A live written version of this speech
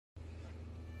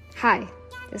Hi,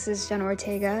 this is Jenna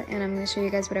Ortega, and I'm going to show you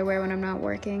guys what I wear when I'm not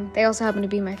working. They also happen to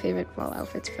be my favorite fall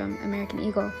outfits from American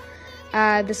Eagle.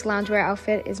 This loungewear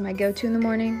outfit is my go-to in the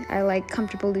morning. I like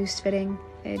comfortable, loose-fitting.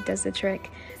 It does the trick.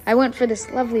 I went for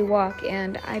this lovely walk,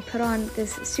 and I put on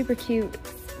this super cute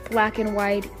black and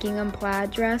white gingham plaid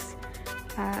dress.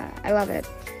 I love it.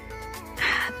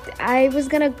 I was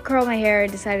gonna curl my hair, I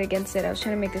decided against it. I was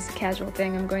trying to make this a casual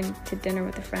thing. I'm going to dinner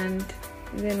with a friend.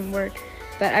 It didn't work.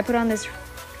 But I put on this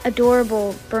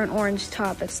adorable burnt orange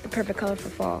top. It's the perfect color for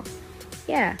fall.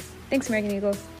 Yeah, thanks American Eagle.